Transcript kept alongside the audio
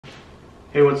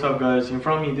Hey, what's up guys? In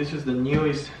front of me, this is the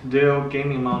newest Dell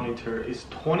gaming monitor. It's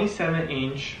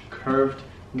 27-inch curved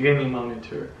gaming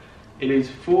monitor. It is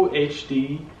full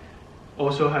HD,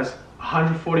 also has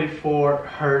 144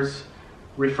 Hz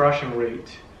refreshing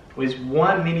rate with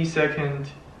 1 millisecond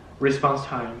response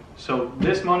time. So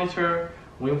this monitor,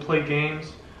 when you play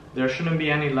games, there shouldn't be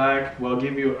any lag, will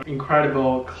give you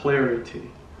incredible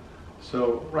clarity.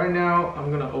 So right now,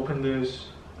 I'm gonna open this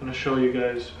and show you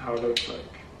guys how it looks like.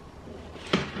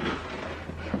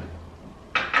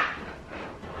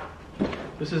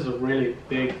 This is a really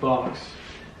big box.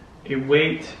 It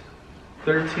weighs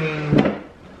around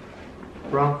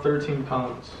 13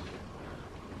 pounds.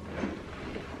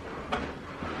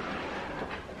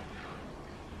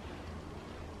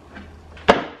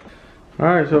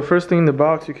 Alright, so first thing in the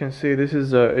box, you can see this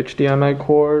is a HDMI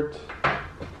cord.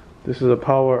 This is a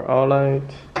power outlet.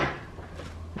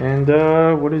 And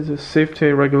what is this?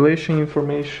 Safety regulation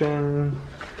information.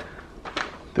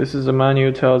 This is a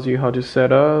manual, tells you how to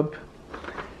set up.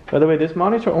 By the way, this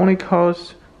monitor only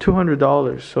costs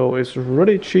 $200, so it's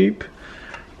really cheap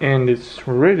and it's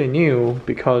really new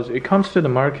because it comes to the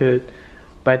market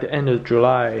by the end of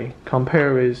July.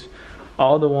 Compared with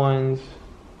all the ones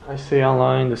I see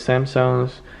online, the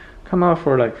Samsungs come out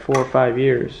for like 4 or 5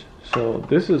 years. So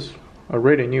this is a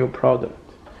really new product.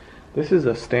 This is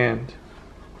a stand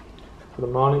for the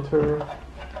monitor.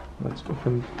 Let's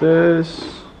open this.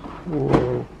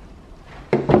 Whoa.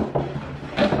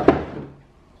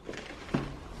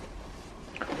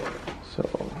 So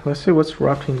let's see what's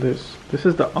wrapped in this. This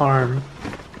is the arm.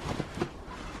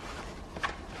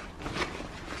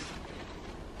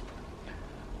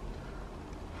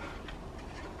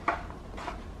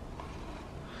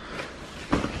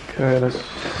 Okay, let's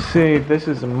see. This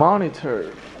is a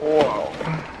monitor. Wow.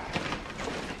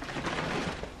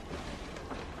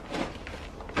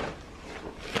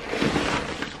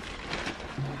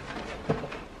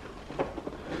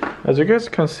 As you guys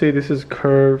can see, this is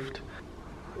curved.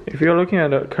 If you're looking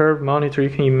at a curved monitor, you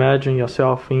can imagine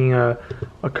yourself in a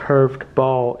curved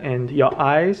ball, and your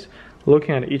eyes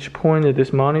looking at each point of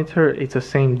this monitor, it's the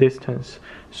same distance.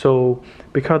 So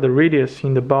because the radius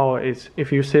in the ball is,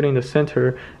 if you sit in the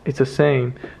center, it's the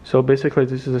same. So basically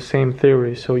this is the same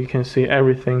theory, so you can see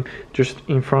everything just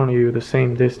in front of you, the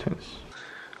same distance.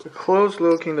 A close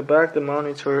look in the back of the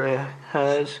monitor, it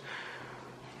has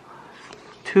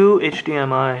 2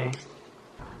 HDMI,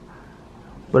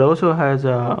 but also has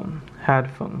a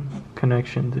headphone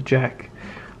connection, the jack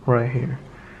right here.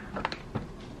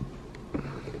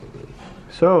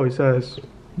 So it says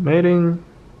made in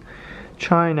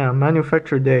China,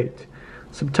 manufacture date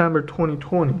September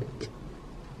 2020.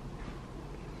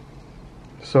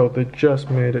 So they just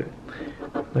made it.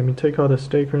 Let me take out the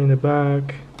sticker in the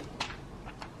back.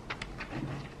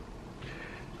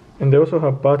 And they also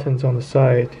have buttons on the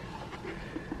side.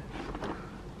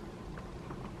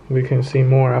 We can see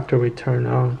more after we turn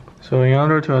on. So in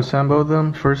order to assemble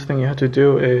them, first thing you have to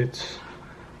do is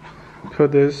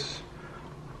put this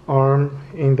arm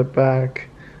in the back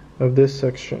of this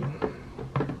section.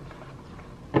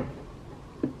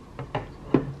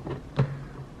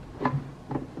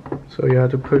 So you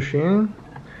have to push in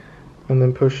and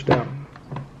then push down.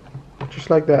 Just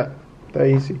like that. That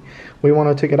easy. We want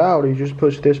to take it out, you just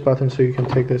push this button so you can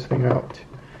take this thing out.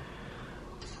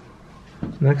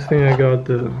 Next thing, I got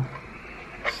the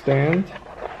stand.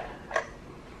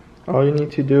 All you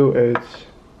need to do is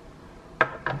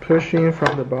push in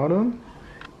from the bottom.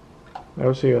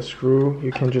 I see a screw.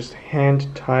 You can just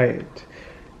hand tie it.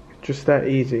 Just that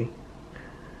easy.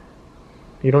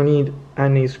 You don't need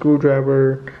any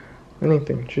screwdriver,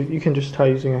 anything. You can just tie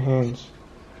using your hands.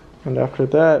 And after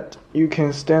that, you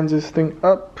can stand this thing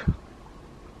up.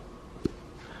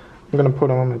 I'm gonna put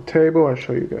it on the table. I'll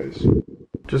show you guys.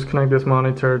 Just connect this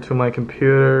monitor to my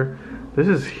computer. This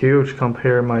is huge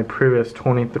compared to my previous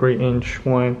 23-inch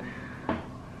one.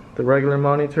 The regular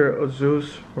monitor,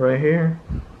 Asus, right here.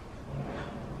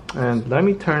 And let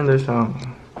me turn this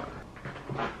on.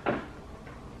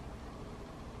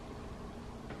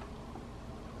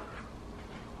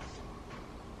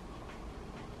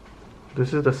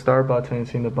 This is the start button,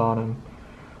 it's in the bottom.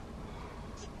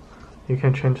 You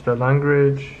can change the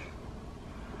language,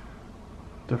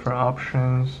 different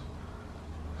options.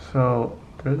 So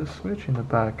there's a switch in the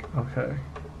back. Okay,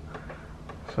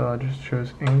 so I just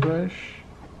choose English.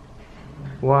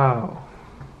 Wow.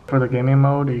 For the gaming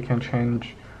mode, you can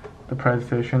change the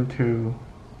presentation to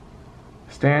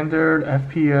standard,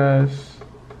 FPS.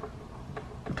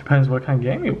 It depends what kind of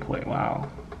game you play. Wow.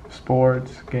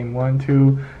 Sports, game 1,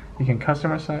 2. You can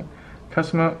customize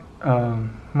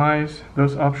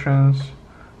those options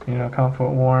You know, comfort,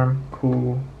 warm,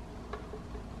 cool.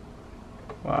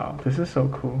 Wow, this is so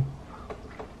cool.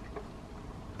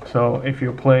 So if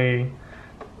you play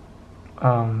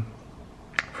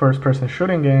first-person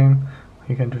shooting game,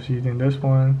 you can just using this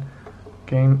one.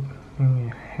 Game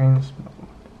enhanced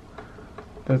mode.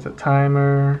 There's a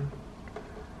timer.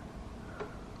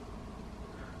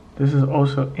 This is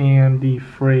also AMD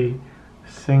free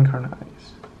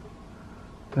synchronize.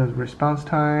 There's response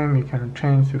time. You can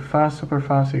change to fast, super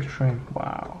fast, extreme.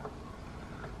 Wow.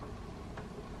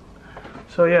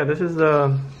 So yeah, this is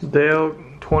the Dell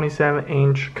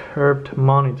 27-inch curved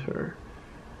monitor.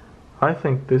 I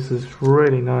think this is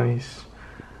really nice,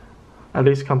 at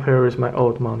least compared with my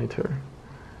old monitor.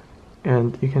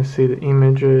 And you can see the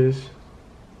images.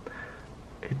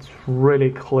 It's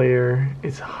really clear.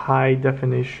 It's high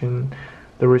definition.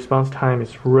 The response time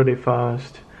is really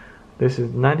fast. This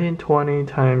is 1920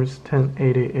 x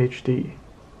 1080 HD.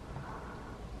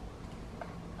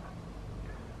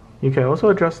 You can also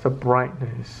adjust the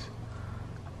brightness.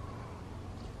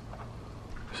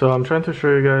 So I'm trying to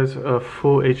show you guys a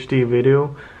full HD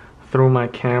video through my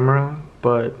camera,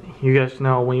 but you guys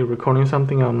know when you're recording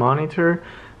something on monitor,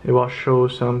 it will show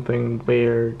something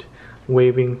weird,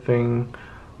 waving thing,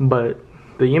 but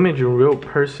the image in real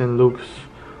person looks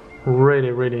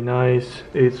really nice.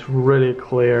 It's really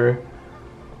clear.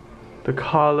 The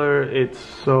color, it's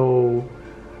so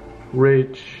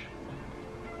rich.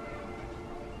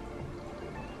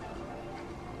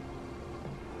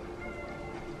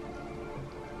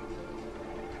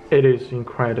 It is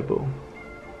incredible.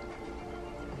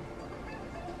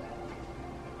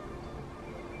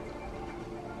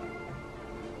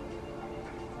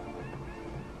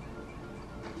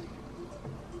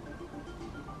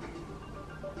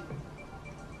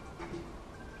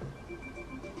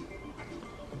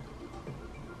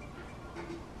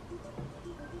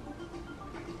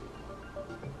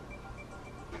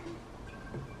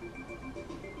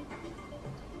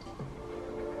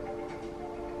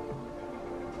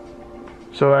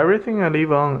 So everything I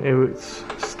leave on is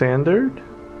standard.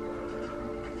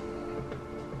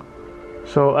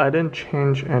 So I didn't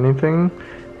change anything.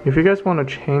 If you guys want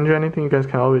to change anything, you guys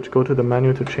can always go to the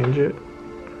menu to change it.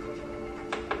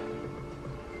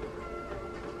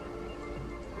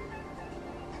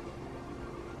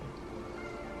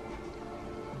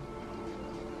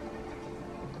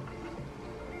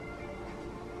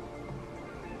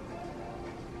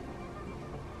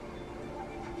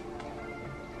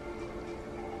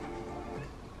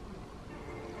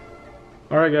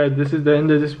 Alright guys, this is the end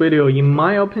of this video. In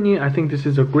my opinion, I think this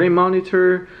is a great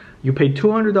monitor. You pay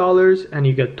 $200 and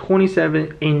you get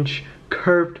 27-inch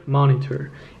curved monitor.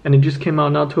 And it just came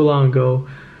out not too long ago.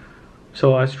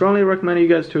 So I strongly recommend you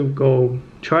guys to go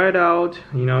try it out.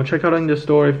 You know, check out in the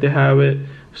store if they have it,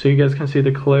 so you guys can see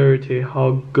the clarity,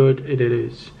 how good it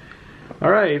is.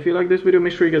 Alright, if you like this video,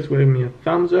 make sure you guys give me a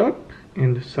thumbs up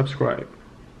and subscribe.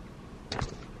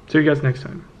 See you guys next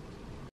time.